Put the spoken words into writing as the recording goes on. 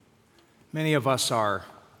Many of us are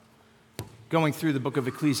going through the book of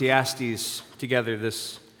Ecclesiastes together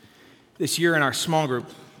this year in our small group.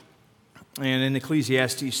 And in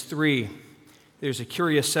Ecclesiastes 3, there's a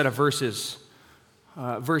curious set of verses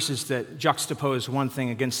that juxtapose one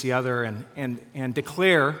thing against the other and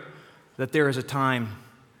declare that there is a time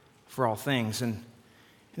for all things. And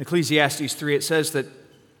in Ecclesiastes 3, it says that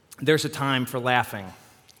there's a time for laughing.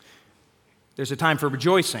 There's a time for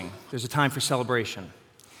rejoicing. There's a time for celebration.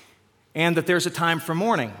 And that there's a time for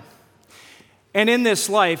mourning. And in this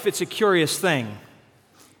life, it's a curious thing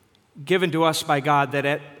given to us by God that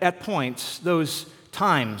at points, those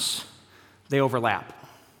times, they overlap.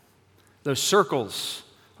 Those circles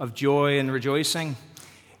of joy and rejoicing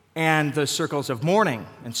and the circles of mourning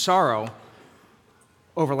and sorrow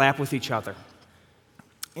overlap with each other.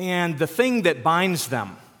 And the thing that binds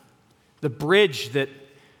them, the bridge that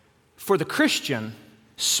for the Christian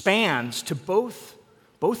spans to both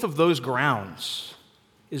of those grounds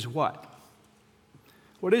is what?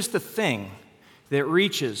 What is the thing that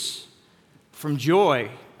reaches from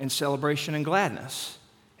joy and celebration and gladness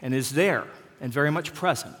and is there and very much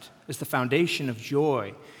present as the foundation of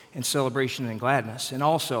joy and celebration and gladness and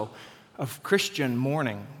also of Christian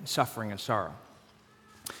mourning, suffering, and sorrow?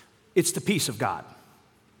 It's the peace of God.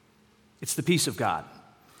 It's the peace of God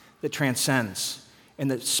that transcends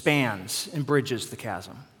and that spans and bridges the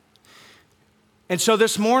chasm. And so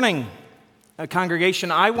this morning,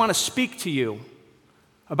 congregation, I want to speak to you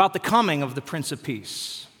about the coming of the Prince of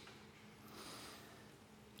Peace.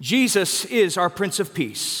 Jesus is our Prince of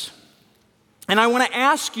Peace. And I want to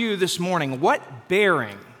ask you this morning, what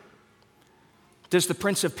bearing does the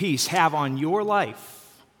Prince of Peace have on your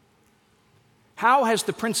life? How has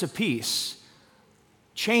the Prince of Peace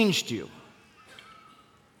changed you?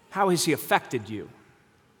 How has he affected you?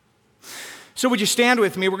 So would you stand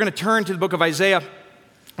with me? We're going to turn to the book of Isaiah.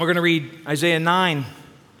 We're going to read Isaiah 9.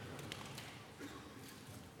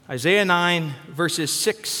 Isaiah 9, verses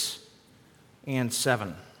 6 and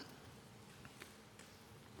 7.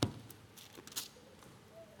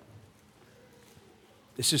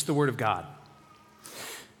 This is the word of God.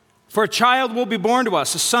 For a child will be born to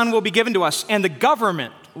us, a son will be given to us, and the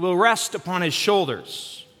government will rest upon his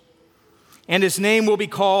shoulders. And his name will be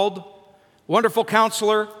called Wonderful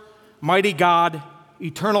Counselor, Mighty God,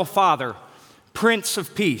 Eternal Father, Prince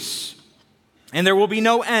of Peace. And there will be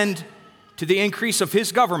no end to the increase of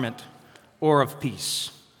his government or of peace.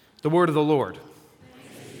 The word of the Lord.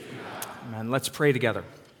 Amen. Let's pray together.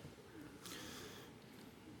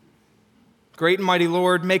 Great and mighty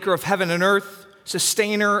Lord, maker of heaven and earth,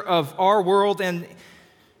 sustainer of our world and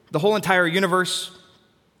the whole entire universe,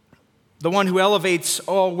 the one who elevates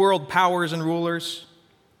all world powers and rulers,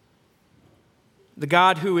 the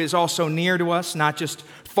God who is also near to us, not just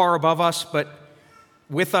far above us, but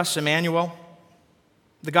with us, Emmanuel.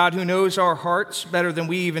 The God who knows our hearts better than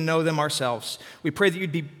we even know them ourselves. We pray that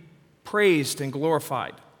you'd be praised and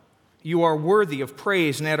glorified. You are worthy of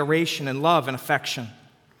praise and adoration and love and affection.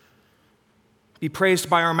 Be praised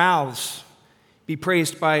by our mouths. Be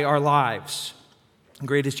praised by our lives. And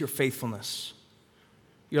great is your faithfulness.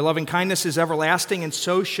 Your loving kindness is everlasting, and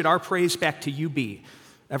so should our praise back to you be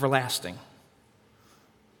everlasting.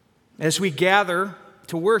 As we gather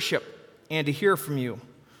to worship and to hear from you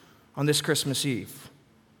on this Christmas Eve,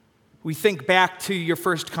 we think back to your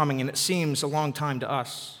first coming, and it seems a long time to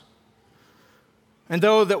us. And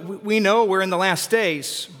though that we know we're in the last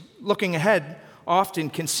days, looking ahead often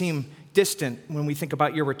can seem distant when we think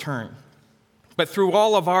about your return. But through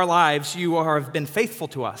all of our lives, you have been faithful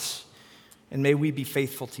to us, and may we be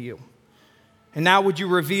faithful to you. And now would you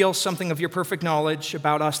reveal something of your perfect knowledge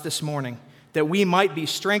about us this morning, that we might be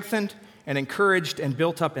strengthened and encouraged and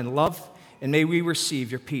built up in love, and may we receive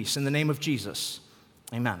your peace. In the name of Jesus,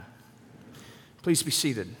 amen. Please be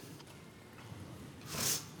seated.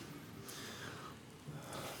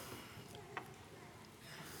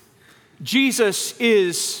 Jesus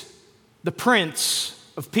is the Prince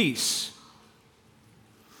of Peace.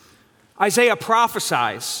 Isaiah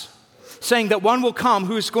prophesies, saying that one will come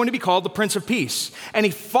who is going to be called the Prince of Peace. And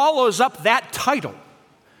he follows up that title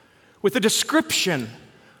with a description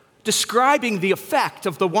describing the effect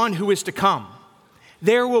of the one who is to come.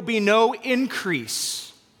 There will be no increase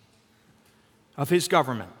of his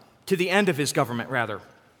government, to the end of his government, rather,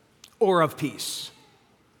 or of peace.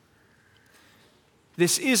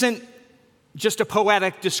 This isn't just a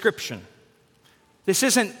poetic description. This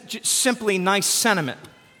isn't simply nice sentiment.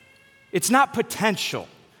 It's not potential.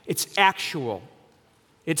 It's actual.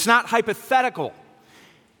 It's not hypothetical.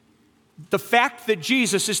 The fact that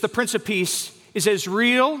Jesus is the Prince of Peace is as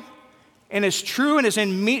real and as true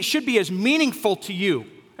and should be as meaningful to you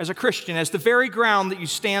as a Christian as the very ground that you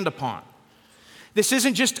stand upon. This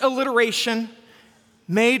isn't just alliteration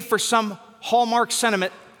made for some hallmark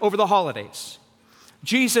sentiment over the holidays.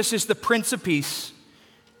 Jesus is the Prince of Peace.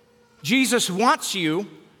 Jesus wants you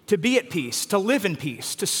to be at peace, to live in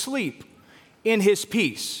peace, to sleep in his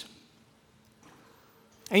peace.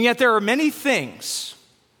 And yet there are many things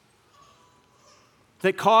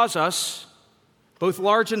that cause us, both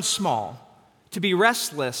large and small, to be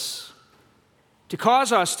restless, to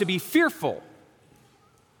cause us to be fearful,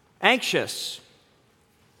 anxious.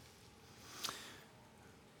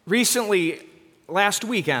 Recently, last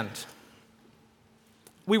weekend,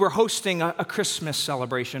 we were hosting a Christmas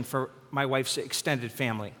celebration for my wife's extended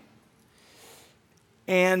family.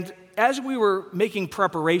 And as we were making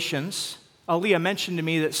preparations, Aaliyah mentioned to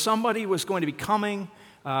me that somebody was going to be coming,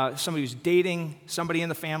 somebody was dating somebody in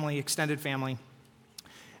the family, extended family,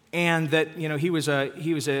 and that he was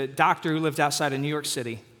a doctor who lived outside of New York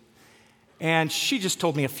City. And she just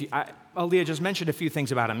told me Aaliyah just mentioned a few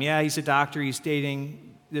things about him. Yeah, he's a doctor. He's dating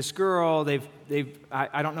this girl.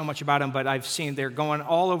 I don't know much about him, but I've seen they're going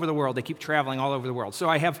all over the world. They keep traveling all over the world. So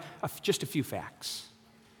I have just a few facts.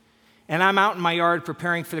 And I'm out in my yard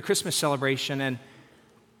preparing for the Christmas celebration, and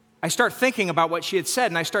I start thinking about what she had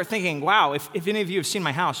said, and I start thinking, wow, if any of you have seen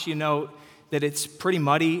my house, you know that it's pretty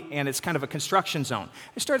muddy and it's kind of a construction zone.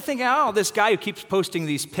 I started thinking, this guy who keeps posting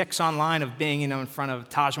these pics online of being, in front of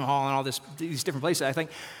Taj Mahal and all these different places, I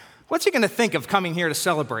think, what's he going to think of coming here to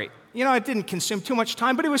celebrate? It didn't consume too much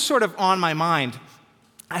time, but it was sort of on my mind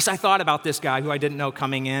as I thought about this guy who I didn't know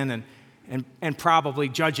coming in and probably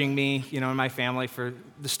judging me, and my family for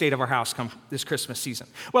the state of our house come this Christmas season.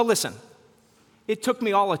 Well, listen, it took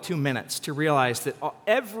me all of 2 minutes to realize that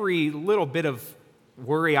every little bit of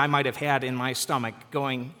worry I might have had in my stomach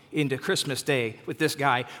going into Christmas Day with this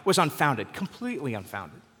guy was unfounded, completely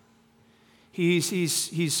unfounded.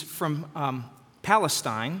 He's from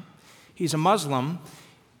Palestine. He's a Muslim.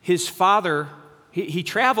 His father, he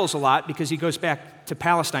travels a lot because he goes back to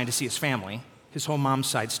Palestine to see his family. His whole mom's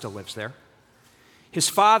side still lives there. His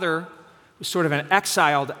father was sort of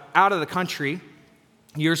exiled out of the country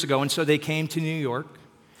years ago, and so they came to New York.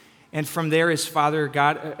 And from there, his father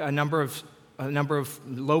got a number of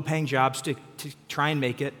low-paying jobs to try and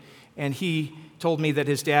make it. And he told me that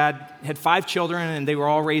his dad had 5 children, and they were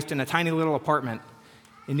all raised in a tiny little apartment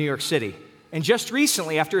in New York City. And just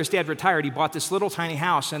recently, after his dad retired, he bought this little tiny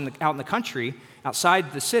house out in the country,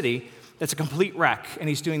 outside the city, that's a complete wreck, and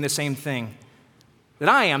he's doing the same thing that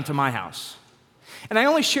I am to my house. And I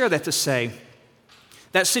only share that to say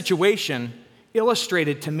that situation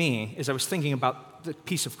illustrated to me, as I was thinking about the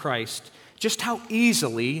peace of Christ, just how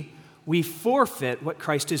easily we forfeit what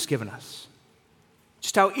Christ has given us.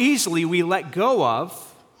 Just how easily we let go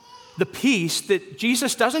of the peace that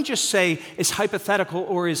Jesus doesn't just say is hypothetical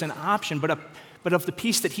or is an option, but of the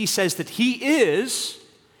peace that he says that he is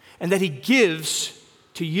and that he gives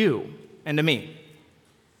to you and to me.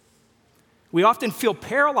 We often feel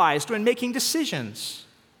paralyzed when making decisions.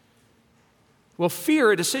 We'll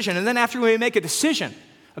fear a decision, and then after we make a decision,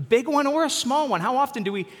 a big one or a small one, how often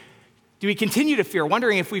do we continue to fear,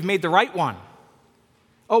 wondering if we've made the right one?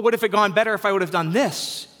 Oh, what if it gone better if I would have done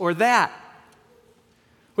this or that?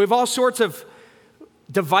 We have all sorts of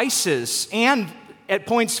devices and, at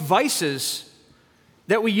points, vices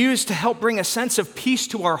that we use to help bring a sense of peace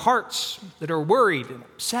to our hearts that are worried and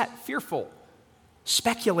upset, fearful,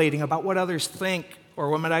 speculating about what others think or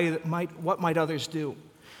what might others do.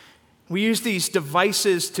 We use these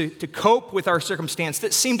devices to cope with our circumstance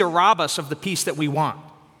that seem to rob us of the peace that we want,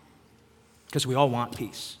 because we all want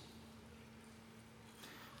peace.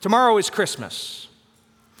 Tomorrow is Christmas,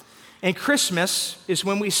 and Christmas is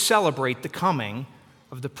when we celebrate the coming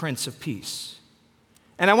of the Prince of Peace.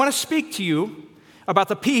 And I want to speak to you about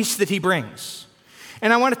the peace that he brings,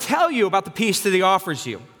 and I want to tell you about the peace that he offers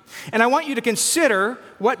you. And I want you to consider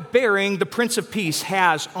what bearing the Prince of Peace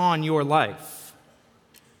has on your life.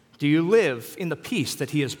 Do you live in the peace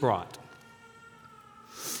that he has brought?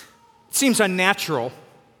 It seems unnatural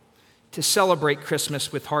to celebrate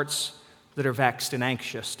Christmas with hearts that are vexed and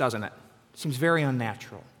anxious, doesn't it? It seems very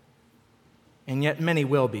unnatural. And yet many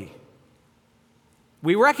will be.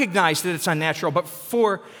 We recognize that it's unnatural, but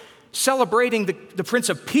for celebrating the Prince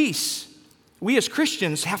of Peace, we as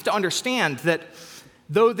Christians have to understand that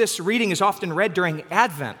though this reading is often read during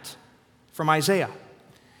Advent from Isaiah,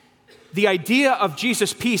 the idea of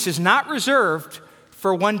Jesus' peace is not reserved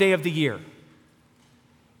for one day of the year.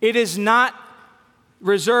 It is not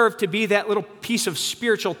reserved to be that little piece of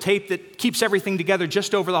spiritual tape that keeps everything together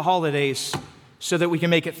just over the holidays so that we can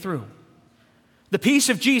make it through. The peace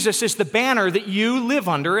of Jesus is the banner that you live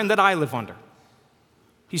under and that I live under.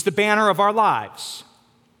 He's the banner of our lives.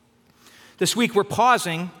 This week we're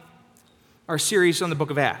pausing our series on the book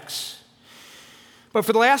of Acts. But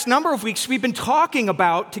for the last number of weeks, we've been talking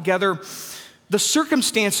about together the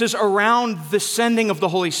circumstances around the sending of the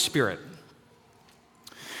Holy Spirit.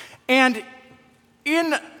 And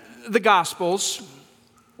in the Gospels,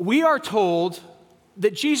 we are told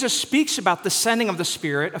that Jesus speaks about the sending of the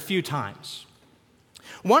Spirit a few times.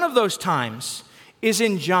 One of those times is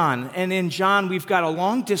in John, and in John we've got a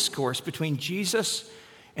long discourse between Jesus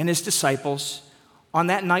and his disciples on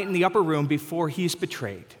that night in the upper room before he's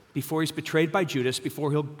betrayed by Judas,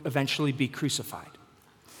 before he'll eventually be crucified.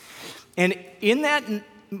 And in that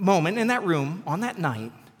moment, in that room, on that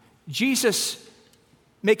night, Jesus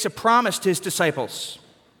makes a promise to his disciples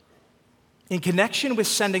in connection with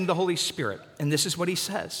sending the Holy Spirit. And this is what he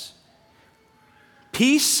says: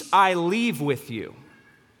 "Peace I leave with you."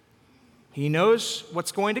 He knows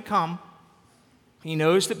what's going to come. He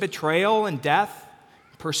knows that betrayal and death,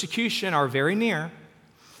 persecution are very near.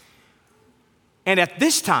 And at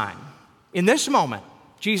this time, in this moment,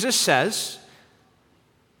 Jesus says,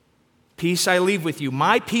 "Peace I leave with you.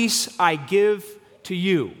 My peace I give to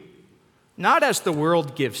you. Not as the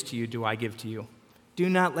world gives to you do I give to you. Do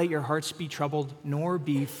not let your hearts be troubled, nor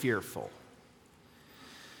be fearful."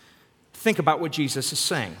 Think about what Jesus is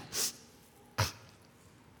saying.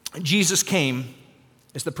 Jesus came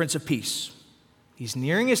as the Prince of Peace. He's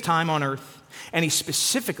nearing his time on earth, and he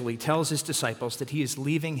specifically tells his disciples that he is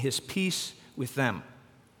leaving his peace with them.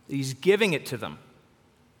 He's giving it to them.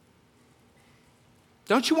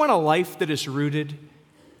 Don't you want a life that is rooted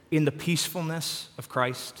in the peacefulness of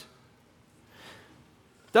Christ?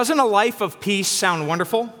 Doesn't a life of peace sound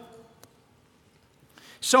wonderful?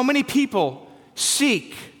 So many people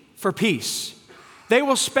seek for peace. They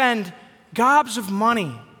will spend gobs of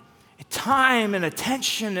money, time and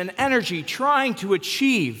attention and energy trying to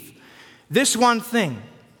achieve this one thing.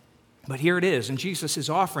 But here it is, and Jesus is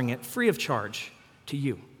offering it free of charge to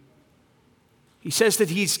you. He says that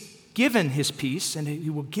he's given his peace, and he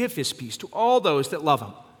will give his peace to all those that love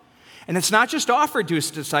him. And it's not just offered to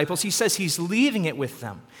his disciples. He says he's leaving it with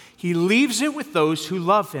them. He leaves it with those who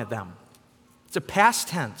love them. It's a past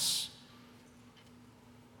tense.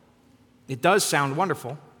 It does sound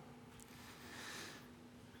wonderful.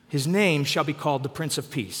 His name shall be called the Prince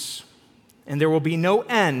of Peace, and there will be no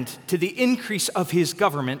end to the increase of his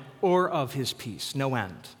government or of his peace. No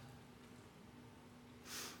end.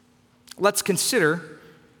 Let's consider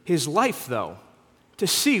his life, though, to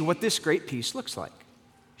see what this great peace looks like.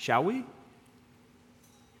 Shall we?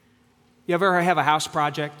 You ever have a house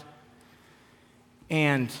project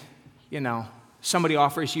and, somebody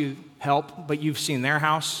offers you help, but you've seen their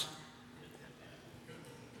house?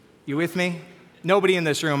 You with me? Nobody in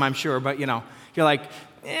this room, I'm sure, but, you're like,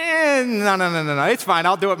 no, it's fine,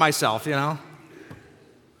 I'll do it myself,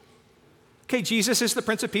 Okay, Jesus is the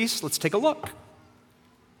Prince of Peace. Let's take a look.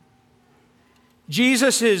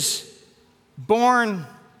 Jesus is born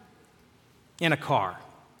in a car.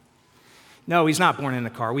 No, he's not born in a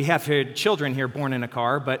car. We have children here born in a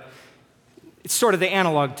car, but it's sort of the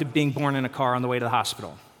analog to being born in a car on the way to the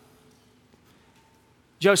hospital.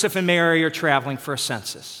 Joseph and Mary are traveling for a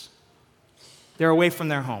census. They're away from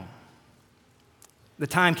their home. The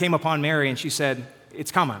time came upon Mary, and she said,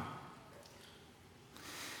 "It's coming."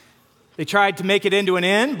 They tried to make it into an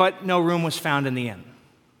inn, but no room was found in the inn.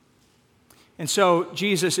 And so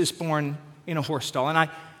Jesus is born in a horse stall. And I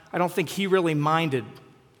don't think he really minded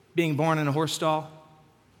being born in a horse stall.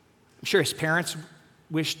 I'm sure his parents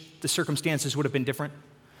wished the circumstances would have been different.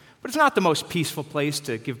 But it's not the most peaceful place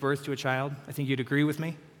to give birth to a child. I think you'd agree with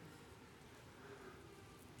me.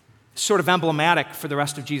 Sort of emblematic for the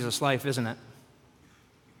rest of Jesus' life, isn't it?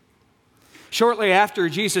 Shortly after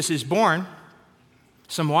Jesus is born,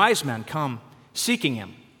 some wise men come seeking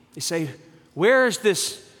him. They say, "Where is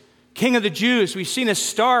this King of the Jews? We've seen a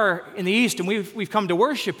star in the east, and we've come to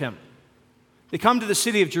worship him." They come to the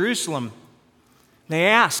city of Jerusalem. They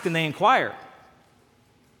ask and they inquire.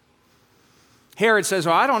 Herod says,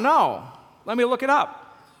 "Well, I don't know. Let me look it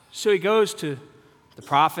up." So he goes to the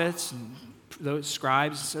prophets and those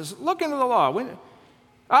scribes and says, "Look into the law.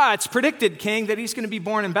 It's predicted, King, that he's going to be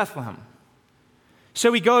born in Bethlehem."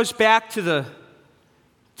 So he goes back to the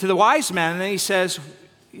wise men and he says,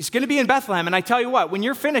 "He's going to be in Bethlehem. And I tell you what, when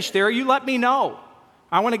you're finished there, you let me know.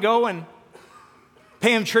 I want to go and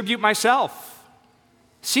pay him tribute myself.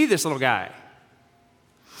 See this little guy."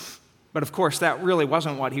 But of course, that really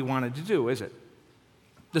wasn't what he wanted to do, is it?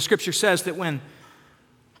 The scripture says that when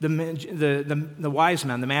the wise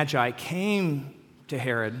men, the Magi, came to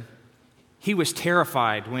Herod, he was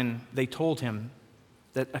terrified when they told him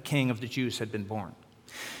that a king of the Jews had been born.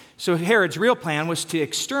 So Herod's real plan was to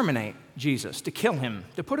exterminate Jesus, to kill him,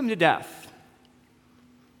 to put him to death.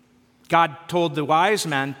 God told the wise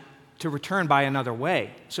men to return by another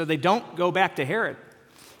way, so they don't go back to Herod.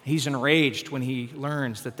 He's enraged when he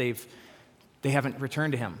learns that they haven't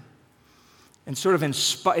returned to him. And sort of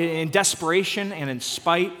in desperation and in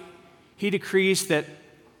spite, he decrees that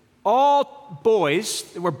all boys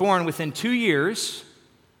that were born within 2 years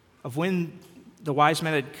of when the wise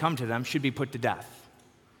men had come to them should be put to death,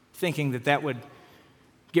 thinking that that would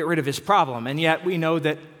get rid of his problem. And yet we know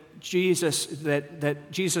that Jesus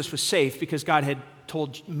was safe because God had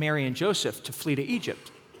told Mary and Joseph to flee to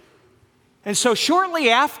Egypt. And so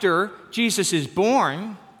shortly after Jesus is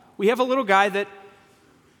born, we have a little guy that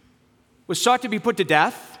was sought to be put to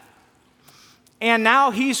death, and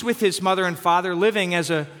now he's with his mother and father living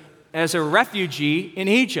as a refugee in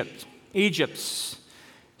Egypt. Egypt's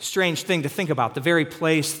a strange thing to think about, the very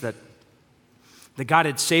place that God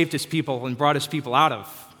had saved his people and brought his people out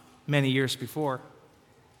of many years before.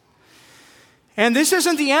 And this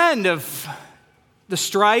isn't the end of the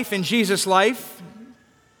strife in Jesus' life.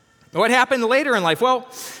 What happened later in life? Well,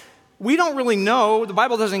 we don't really know. The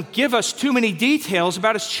Bible doesn't give us too many details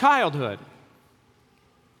about his childhood.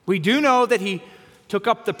 We do know that he took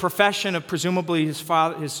up the profession of presumably his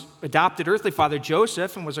adopted earthly father,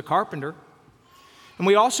 Joseph, and was a carpenter. And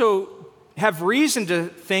we also have reason to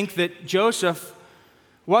think that Joseph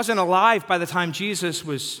wasn't alive by the time Jesus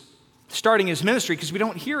was starting his ministry because we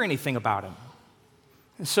don't hear anything about him.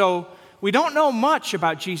 And so we don't know much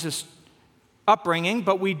about Jesus' upbringing,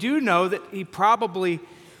 but we do know that he probably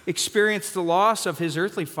experienced the loss of his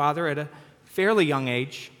earthly father at a fairly young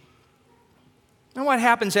age. And what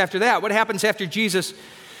happens after that? What happens after Jesus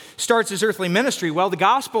starts his earthly ministry? Well, the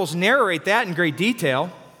Gospels narrate that in great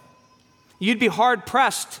detail. You'd be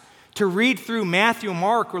hard-pressed to read through Matthew,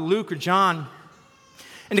 Mark, or Luke, or John,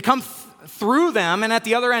 and to come through them and at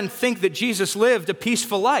the other end think that Jesus lived a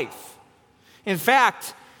peaceful life. In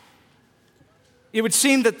fact, it would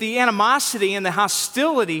seem that the animosity and the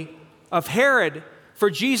hostility of Herod for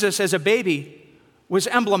Jesus as a baby was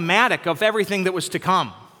emblematic of everything that was to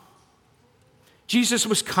come. Jesus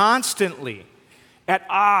was constantly at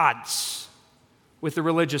odds with the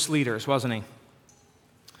religious leaders, wasn't he?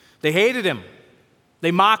 They hated him.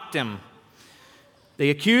 They mocked him. They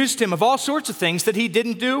accused him of all sorts of things that he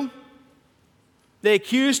didn't do. They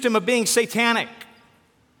accused him of being satanic.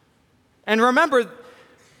 And remember,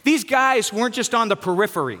 these guys weren't just on the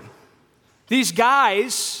periphery. These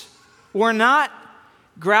guys were not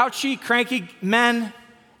grouchy, cranky men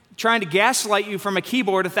trying to gaslight you from a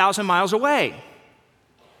keyboard 1,000 miles away.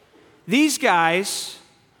 These guys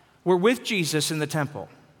were with Jesus in the temple.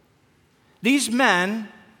 These men,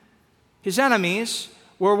 his enemies,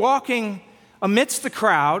 were walking amidst the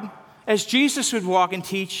crowd as Jesus would walk and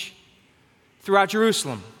teach throughout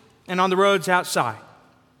Jerusalem and on the roads outside.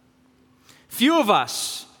 Few of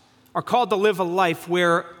us are called to live a life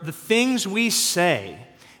where the things we say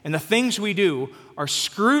and the things we do are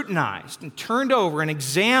scrutinized and turned over and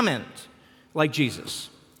examined like Jesus.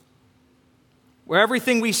 Where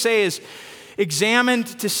everything we say is examined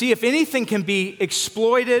to see if anything can be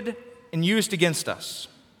exploited and used against us.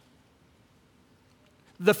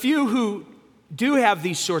 The few who do have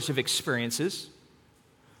these sorts of experiences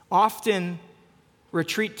often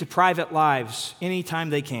retreat to private lives anytime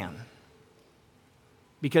they can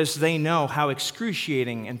because they know how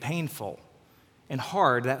excruciating and painful and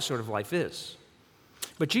hard that sort of life is.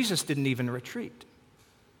 But Jesus didn't even retreat.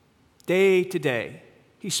 Day to day,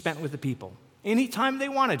 he spent with the people. Anytime they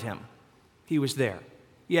wanted him, he was there.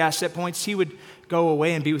 Yes, at points he would go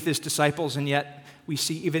away and be with his disciples, and yet we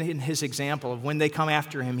see even in his example of when they come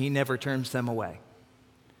after him, he never turns them away.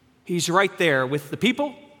 He's right there with the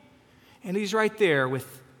people, and he's right there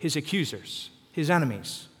with his accusers, his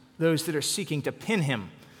enemies, those that are seeking to pin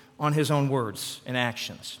him on his own words and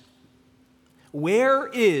actions. Where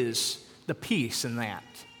is the peace in that?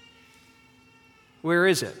 Where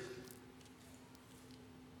is it?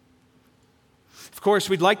 Of course,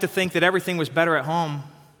 we'd like to think that everything was better at home,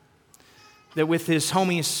 that with his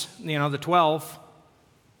homies, the 12,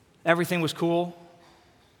 everything was cool,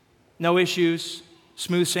 no issues,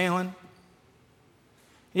 smooth sailing.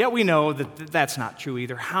 Yet we know that that's not true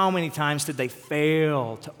either. How many times did they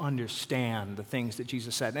fail to understand the things that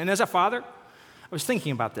Jesus said? And as a father, I was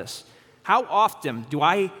thinking about this. How often do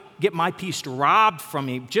I get my peace robbed from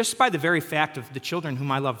me just by the very fact of the children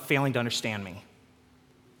whom I love failing to understand me?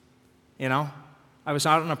 I was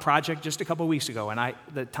out on a project just a couple weeks ago, and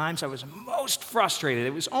the times I was most frustrated,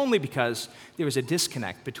 it was only because there was a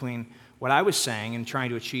disconnect between what I was saying and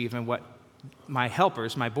trying to achieve and what my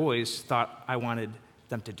helpers, my boys, thought I wanted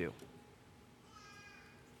them to do.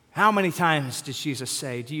 How many times did Jesus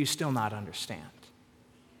say, do you still not understand?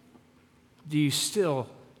 Do you still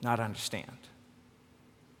not understand?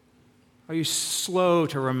 Are you slow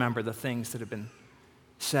to remember the things that have been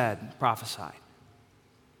said, prophesied?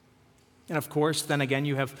 And of course, then again,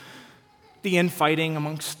 you have the infighting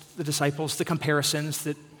amongst the disciples, the comparisons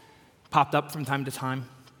that popped up from time to time,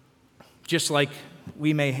 just like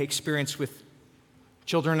we may experience with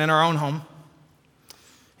children in our own home.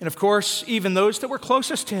 And of course, even those that were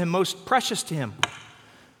closest to him, most precious to him,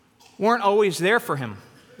 weren't always there for him.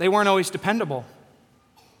 They weren't always dependable.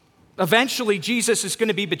 Eventually, Jesus is going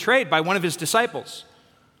to be betrayed by one of his disciples.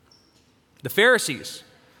 The Pharisees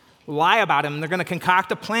lie about him. They're going to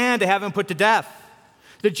concoct a plan to have him put to death.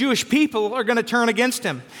 The Jewish people are going to turn against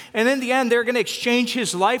him. And in the end, they're going to exchange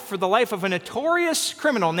his life for the life of a notorious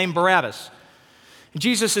criminal named Barabbas. And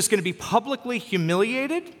Jesus is going to be publicly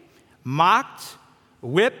humiliated, mocked,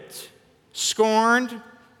 whipped, scorned,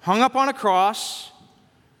 hung up on a cross,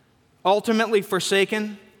 ultimately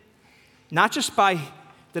forsaken, not just by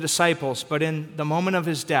the disciples, but in the moment of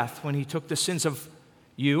his death when he took the sins of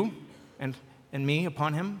you and me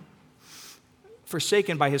upon him,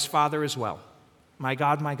 forsaken by his Father as well. My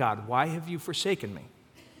God, why have you forsaken me?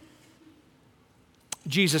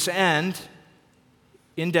 Jesus' end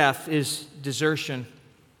in death is desertion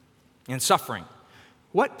and suffering.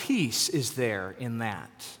 What peace is there in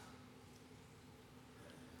that?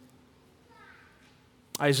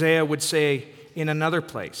 Isaiah would say in another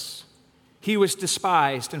place, he was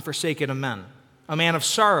despised and forsaken of men, a man of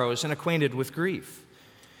sorrows and acquainted with grief.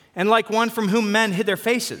 And like one from whom men hid their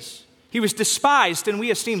faces, he was despised and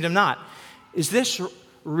we esteemed him not. Is this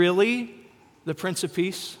really the Prince of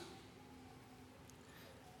Peace?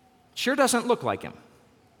 Sure doesn't look like him.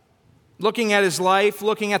 Looking at his life,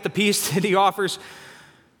 looking at the peace that he offers,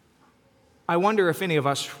 I wonder if any of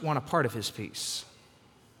us want a part of his peace.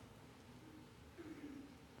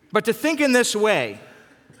 But to think in this way,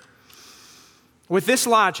 with this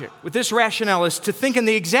logic, with this rationale, is to think in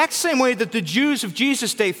the exact same way that the Jews of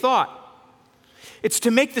Jesus' day thought. It's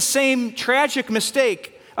to make the same tragic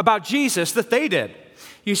mistake about Jesus that they did.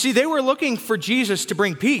 You see, they were looking for Jesus to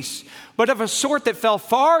bring peace, but of a sort that fell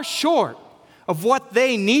far short of what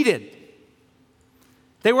they needed.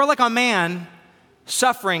 They were like a man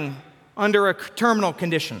suffering under a terminal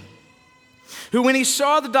condition, who, when he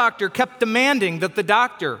saw the doctor, kept demanding that the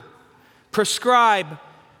doctor prescribe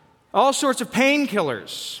all sorts of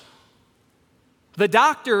painkillers. The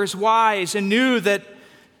doctor is wise and knew that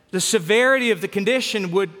the severity of the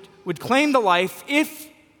condition would claim the life if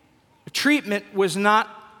treatment was not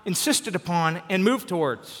insisted upon and moved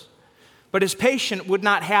towards. But his patient would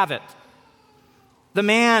not have it. The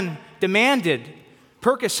man demanded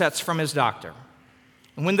Percocets from his doctor.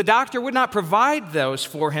 And when the doctor would not provide those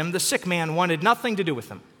for him, the sick man wanted nothing to do with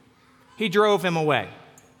him. He drove him away.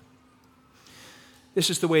 This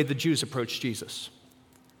is the way the Jews approached Jesus.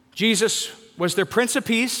 Jesus was their Prince of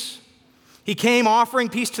Peace. He came offering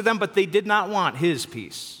peace to them, but they did not want his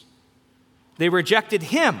peace. They rejected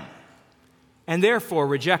him and therefore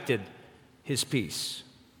rejected his peace.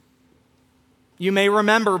 You may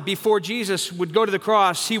remember before Jesus would go to the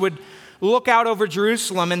cross, he would look out over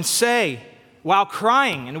Jerusalem and say, while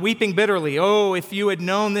crying and weeping bitterly, "Oh, if you had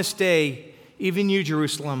known this day, even you,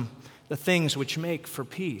 Jerusalem, the things which make for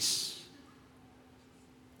peace.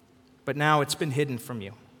 But now it's been hidden from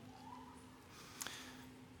you."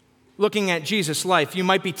 Looking at Jesus' life, you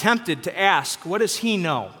might be tempted to ask, what does he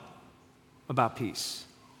know about peace?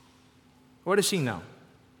 What does he know?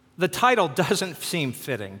 The title doesn't seem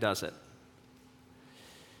fitting, does it?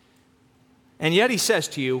 And yet he says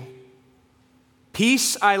to you,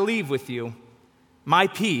 "Peace I leave with you, my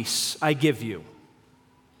peace I give you."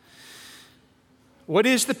 What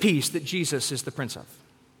is the peace that Jesus is the Prince of?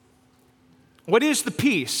 What is the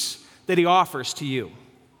peace that he offers to you?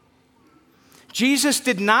 Jesus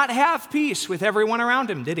did not have peace with everyone around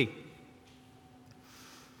him, did he?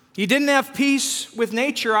 He didn't have peace with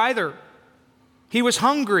nature either. He was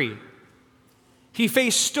hungry. He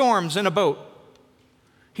faced storms in a boat.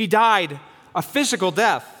 He died a physical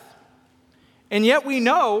death. And yet we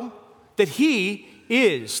know that he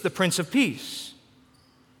is the Prince of Peace.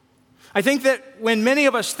 I think that when many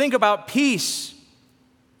of us think about peace,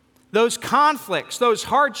 those conflicts, those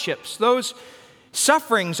hardships, those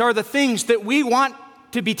sufferings are the things that we want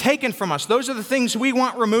to be taken from us. Those are the things we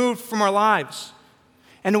want removed from our lives.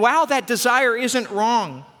 And while that desire isn't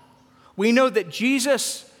wrong, we know that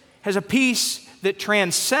Jesus has a peace that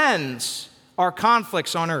transcends our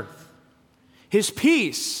conflicts on earth. His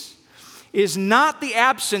peace is not the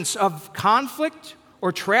absence of conflict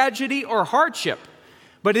or tragedy or hardship,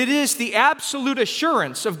 but it is the absolute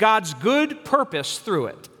assurance of God's good purpose through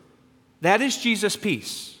it. That is Jesus'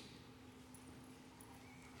 peace.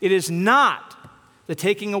 It is not the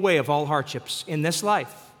taking away of all hardships in this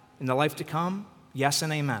life, in the life to come, yes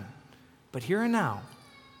and amen. But here and now,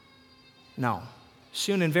 no,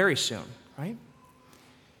 soon and very soon, right?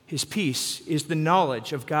 His peace is the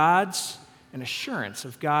knowledge of God's, an assurance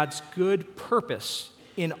of God's good purpose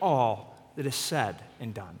in all that is said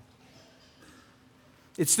and done.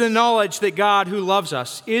 It's the knowledge that God, who loves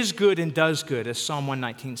us, is good and does good, as Psalm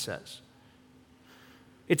 119 says.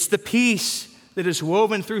 It's the peace that is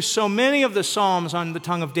woven through so many of the Psalms on the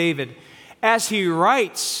tongue of David as he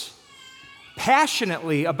writes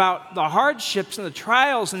passionately about the hardships and the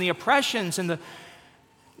trials and the oppressions and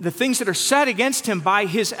the things that are said against him by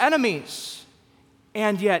his enemies.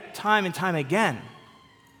 And yet, time and time again,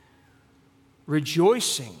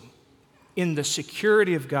 rejoicing in the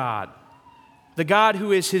security of God, the God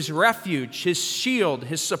who is his refuge, his shield,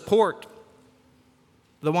 his support,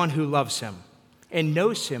 the one who loves him and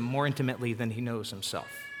knows him more intimately than he knows himself.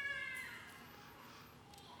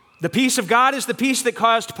 The peace of God is the peace that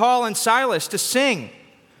caused Paul and Silas to sing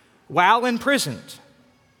while imprisoned.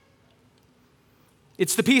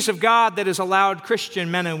 It's the peace of God that has allowed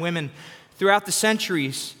Christian men and women throughout the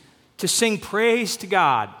centuries to sing praise to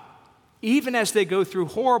God, even as they go through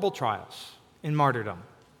horrible trials in martyrdom.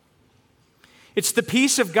 It's the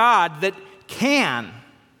peace of God that can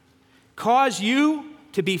cause you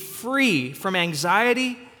to be free from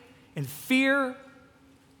anxiety and fear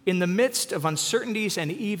in the midst of uncertainties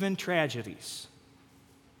and even tragedies.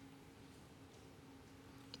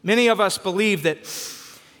 Many of us believe that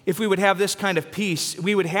if we would have this kind of peace,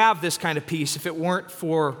 we would have this kind of peace if it weren't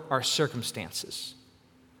for our circumstances.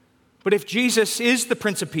 But if Jesus is the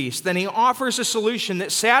Prince of Peace, then he offers a solution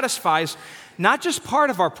that satisfies not just part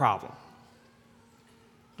of our problem,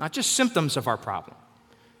 not just symptoms of our problem,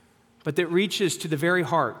 but that reaches to the very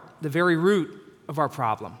heart, the very root of our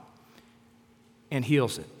problem, and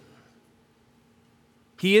heals it.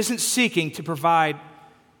 He isn't seeking to provide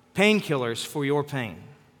painkillers for your pain.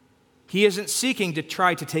 He isn't seeking to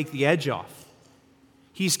try to take the edge off.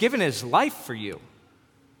 He's given his life for you.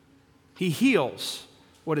 He heals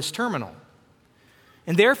what is terminal.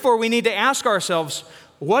 And therefore, we need to ask ourselves,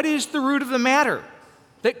 what is the root of the matter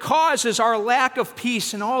that causes our lack of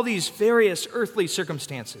peace in all these various earthly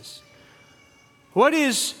circumstances? What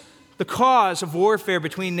is the cause of warfare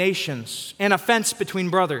between nations and offense between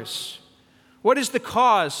brothers? What is the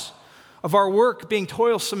cause of our work being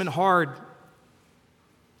toilsome and hard?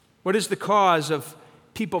 What is the cause of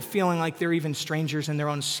people feeling like they're even strangers in their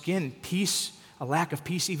own skin? Peace, a lack of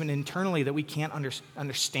peace even internally that we can't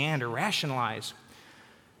understand or rationalize.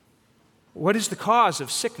 What is the cause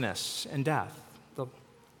of sickness and death?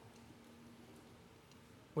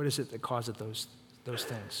 What is it that causes those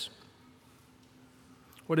things?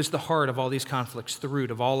 What is the heart of all these conflicts, the root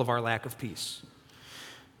of all of our lack of peace?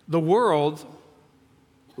 The world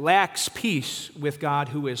lacks peace with God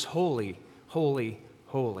who is holy, holy,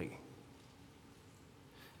 holy.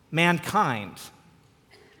 Mankind,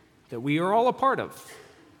 that we are all a part of,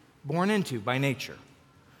 born into by nature,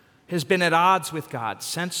 has been at odds with God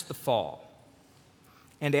since the fall.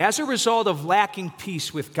 And as a result of lacking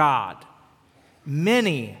peace with God,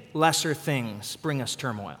 many lesser things bring us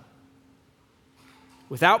turmoil.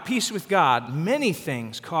 Without peace with God, many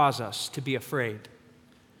things cause us to be afraid.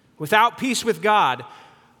 Without peace with God,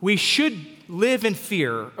 we should live in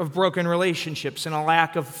fear of broken relationships and a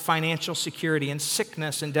lack of financial security and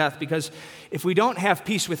sickness and death, because if we don't have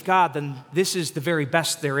peace with God, then this is the very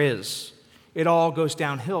best there is. It all goes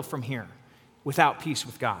downhill from here without peace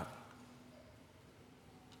with God.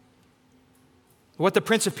 What the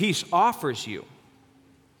Prince of Peace offers you,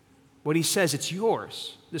 what he says it's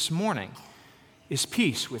yours this morning, is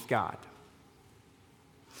peace with God.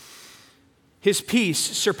 His peace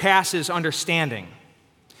surpasses understanding.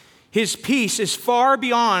 His peace is far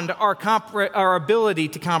beyond our ability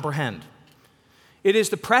to comprehend. It is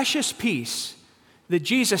the precious peace that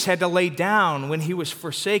Jesus had to lay down when he was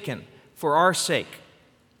forsaken for our sake,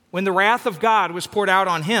 when the wrath of God was poured out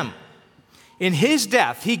on him. In his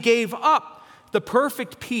death, he gave up the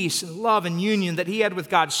perfect peace and love and union that he had with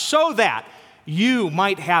God so that you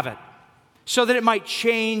might have it, so that it might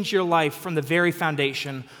change your life from the very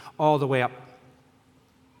foundation all the way up.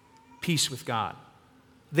 Peace with God.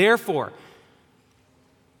 Therefore,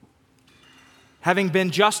 having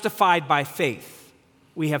been justified by faith,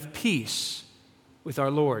 we have peace with our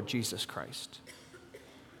Lord Jesus Christ,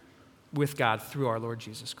 with God through our Lord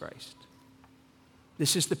Jesus Christ.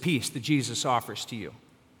 This is the peace that Jesus offers to you.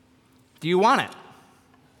 Do you want it?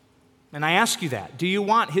 And I ask you that. Do you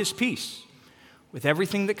want his peace with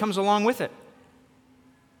everything that comes along with it?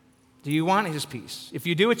 Do you want his peace? If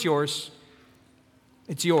you do, it's yours.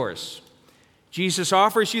 It's yours. Jesus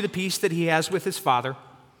offers you the peace that he has with his Father.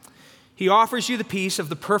 He offers you the peace of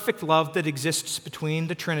the perfect love that exists between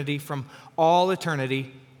the Trinity from all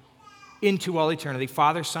eternity into all eternity,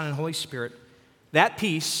 Father, Son, and Holy Spirit. That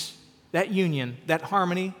peace, that union, that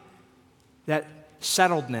harmony, that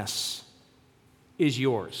settledness is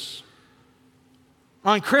yours.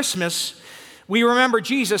 On Christmas, we remember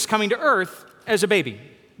Jesus coming to earth as a baby,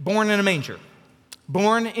 born in a manger,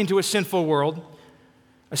 born into a sinful world,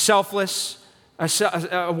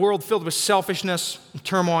 a world filled with selfishness,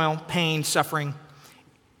 turmoil, pain, suffering.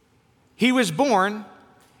 He was born,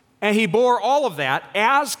 and he bore all of that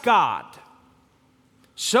as God,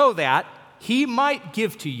 so that he might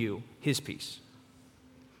give to you his peace.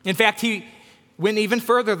 In fact, he went even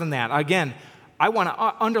further than that. Again, I want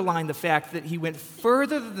to underline the fact that he went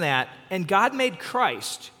further than that, and God made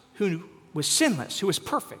Christ, who was sinless, who was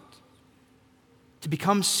perfect, to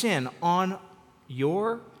become sin on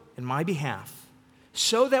your and my behalf,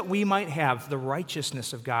 so that we might have the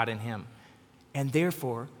righteousness of God in him, and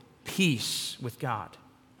therefore peace with God.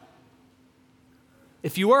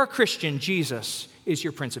 If you are a Christian, Jesus is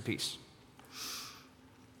your Prince of Peace.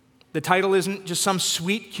 The title isn't just some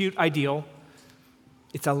sweet, cute ideal.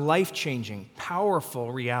 It's a life-changing,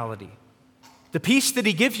 powerful reality. The peace that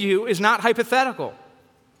he gives you is not hypothetical.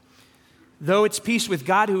 Though it's peace with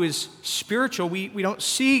God who is spiritual, we don't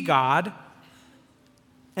see God.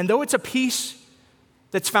 And though it's a peace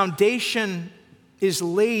that's foundation is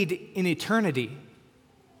laid in eternity,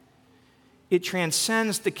 it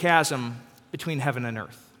transcends the chasm between heaven and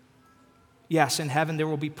earth. Yes, in heaven there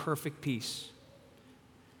will be perfect peace.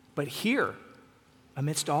 But here,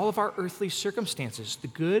 amidst all of our earthly circumstances, the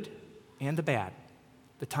good and the bad,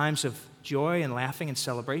 the times of joy and laughing and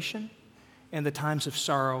celebration, and the times of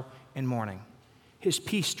sorrow and mourning, his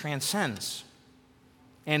peace transcends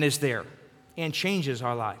and is there and changes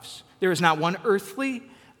our lives. There is not one earthly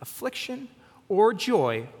affliction or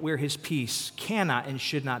joy where his peace cannot and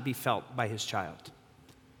should not be felt by his child.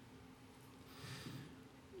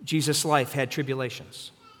 Jesus' life had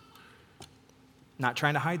tribulations. Not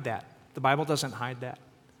trying to hide that. The Bible doesn't hide that.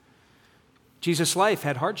 Jesus' life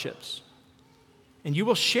had hardships. And you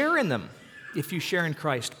will share in them if you share in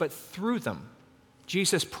Christ, but through them,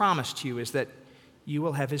 Jesus' promise to you is that you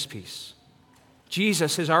will have his peace.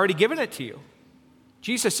 Jesus has already given it to you.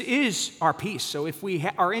 Jesus is our peace. So if we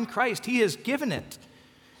are in Christ, he has given it.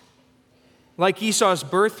 Like Esau's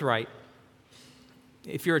birthright,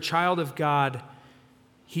 if you're a child of God,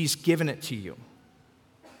 he's given it to you.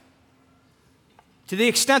 To the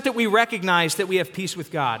extent that we recognize that we have peace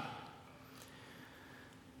with God,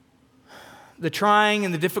 the trying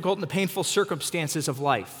and the difficult and the painful circumstances of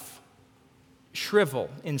life shrivel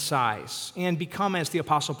in size and become, as the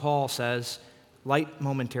Apostle Paul says, light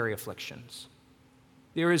momentary afflictions.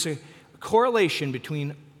 There is a correlation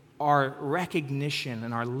between our recognition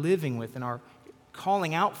and our living with and our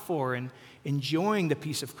calling out for and enjoying the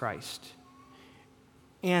peace of Christ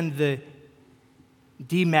and the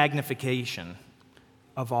demagnification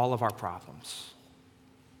of all of our problems.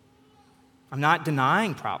 I'm not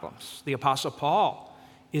denying problems. The Apostle Paul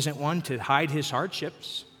isn't one to hide his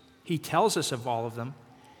hardships. He tells us of all of them.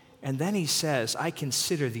 And then he says, I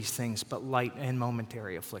consider these things but light and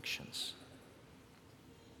momentary afflictions.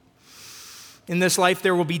 In this life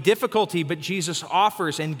there will be difficulty, but Jesus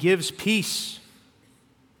offers and gives peace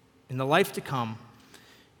in the life to come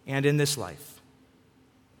and in this life.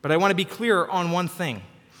 But I want to be clear on one thing.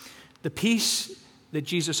 The peace that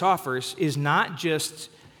Jesus offers is not just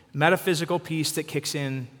metaphysical peace that kicks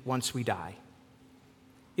in once we die.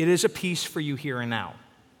 It is a peace for you here and now.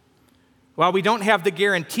 While we don't have the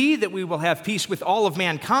guarantee that we will have peace with all of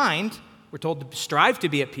mankind, we're told to strive to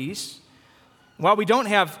be at peace. While we don't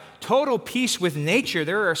have total peace with nature,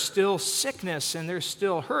 there are still sickness and there's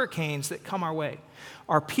still hurricanes that come our way.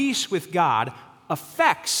 Our peace with God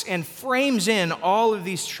affects and frames in all of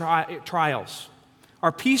these trials.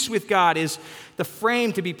 Our peace with God is the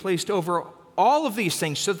frame to be placed over all of these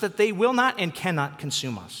things so that they will not and cannot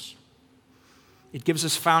consume us. It gives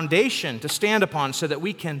us foundation to stand upon so that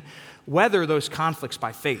we can weather those conflicts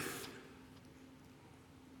by faith.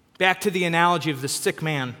 Back to the analogy of the sick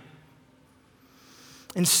man.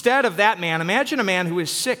 Instead of that man, imagine a man who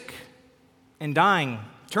is sick and dying,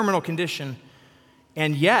 terminal condition,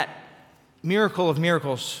 and yet, miracle of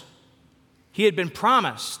miracles, he had been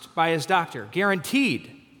promised by his doctor,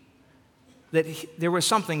 guaranteed, that there was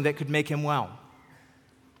something that could make him well.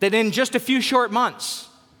 That in just a few short months,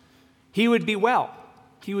 he would be well.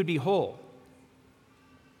 he would be whole.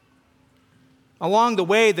 Along the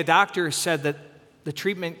way, the doctor said that the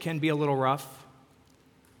treatment can be a little rough.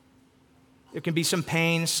 There can be some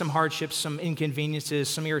pains, some hardships, some inconveniences,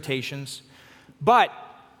 some irritations. But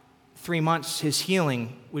 3 months, his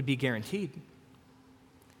healing would be guaranteed.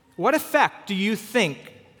 What effect do you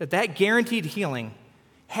think that guaranteed healing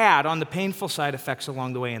had on the painful side effects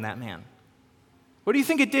along the way in that man? What do you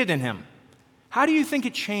think it did in him? How do you think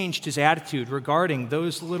it changed his attitude regarding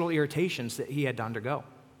those little irritations that he had to undergo?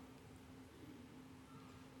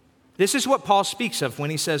 This is what Paul speaks of when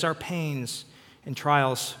he says our pains and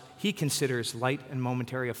trials he considers light and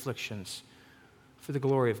momentary afflictions for the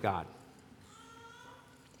glory of God.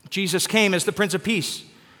 Jesus came as the Prince of Peace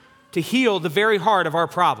to heal the very heart of our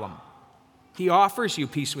problem. He offers you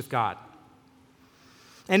peace with God.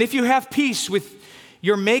 And if you have peace with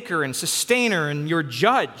your Maker and Sustainer and your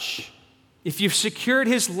Judge, if you've secured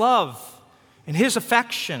His love and His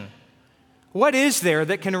affection, what is there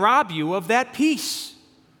that can rob you of that peace?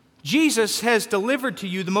 Jesus has delivered to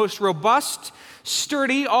you the most robust,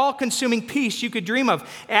 sturdy, all-consuming peace you could dream of.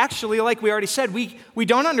 Actually, like we already said, we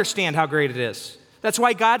don't understand how great it is. That's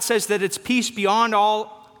why God says that it's peace beyond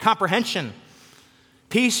all comprehension,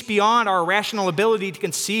 peace beyond our rational ability to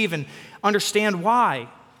conceive and understand why.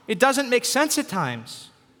 It doesn't make sense at times.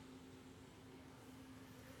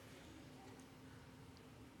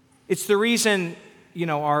 It's the reason,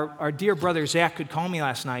 our dear brother Zach could call me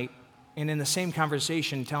last night and in the same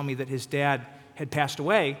conversation tell me that his dad had passed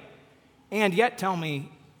away, and yet tell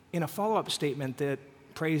me in a follow-up statement that,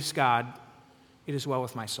 praise God, it is well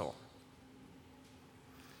with my soul.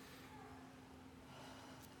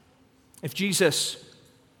 If Jesus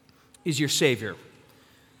is your Savior,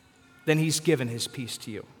 then He's given His peace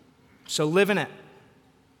to you. So live in it.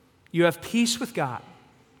 You have peace with God.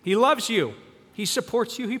 He loves you. He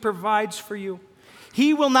supports you. He provides for you.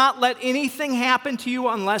 He will not let anything happen to you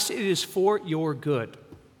unless it is for your good.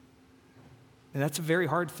 And that's a very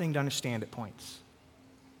hard thing to understand at points.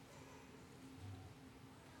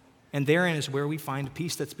 And therein is where we find a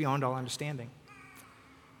peace that's beyond all understanding.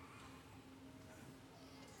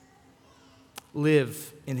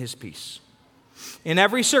 Live in His peace. In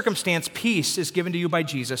every circumstance, peace is given to you by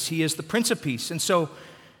Jesus. He is the Prince of Peace. And so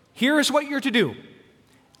here is what you're to do.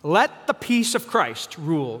 Let the peace of Christ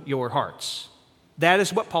rule your hearts. That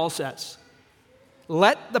is what Paul says.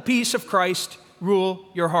 Let the peace of Christ rule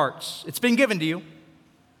your hearts. It's been given to you.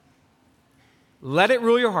 Let it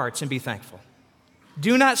rule your hearts and be thankful.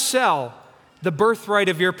 Do not sell the birthright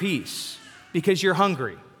of your peace because you're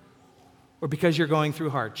hungry or because you're going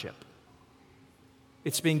through hardship.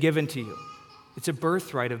 It's been given to you. It's a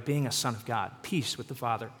birthright of being a son of God, peace with the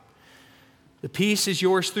Father. The peace is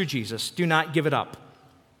yours through Jesus. Do not give it up.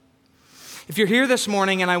 If you're here this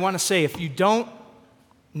morning, and I want to say, if you don't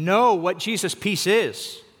know what Jesus' peace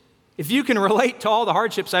is, if you can relate to all the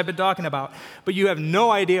hardships I've been talking about, but you have no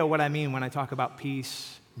idea what I mean when I talk about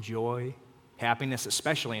peace, joy, happiness,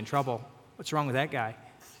 especially in trouble, what's wrong with that guy?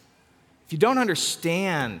 If you don't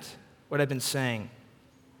understand what I've been saying,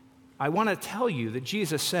 I want to tell you that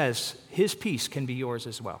Jesus says His peace can be yours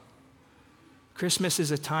as well. Christmas is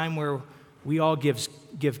a time where we all give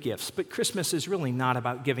gifts, but Christmas is really not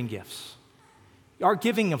about giving gifts. Our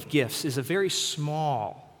giving of gifts is a very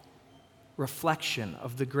small reflection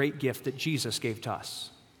of the great gift that Jesus gave to us.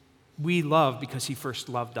 We love because He first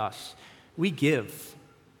loved us. We give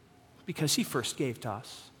because He first gave to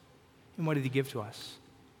us. And what did He give to us?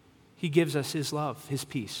 He gives us His love, His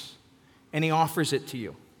peace, and He offers it to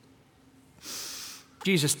you.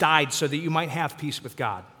 Jesus died so that you might have peace with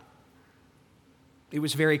God. It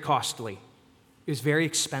was very costly. It was very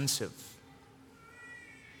expensive.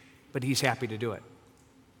 But He's happy to do it.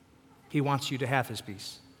 He wants you to have His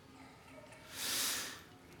peace.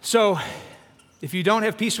 So, if you don't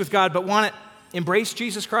have peace with God but want it, embrace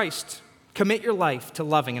Jesus Christ. Commit your life to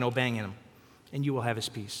loving and obeying Him, and you will have His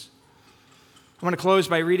peace. I want to close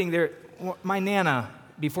by reading there. My Nana,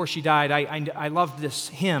 before she died, I loved this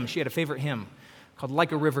hymn. She had a favorite hymn called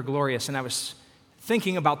Like a River Glorious, and I was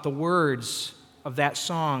thinking about the words of that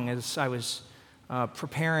song as I was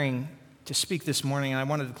preparing to speak this morning, and I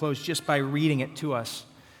wanted to close just by reading it to us.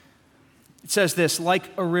 It says this: like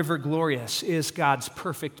a river glorious is God's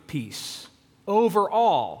perfect peace, over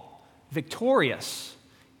all victorious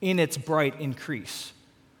in its bright increase.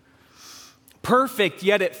 Perfect,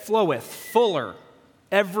 yet it floweth fuller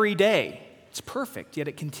every day. It's perfect, yet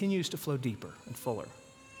it continues to flow deeper and fuller.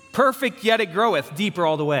 Perfect, yet it groweth deeper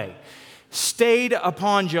all the way. Stayed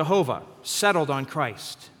upon Jehovah, settled on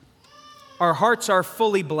Christ. Our hearts are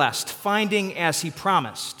fully blessed, finding as He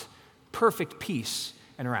promised perfect peace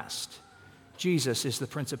and rest. Jesus is the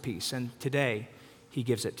Prince of Peace, and today he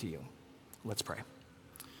gives it to you. Let's pray.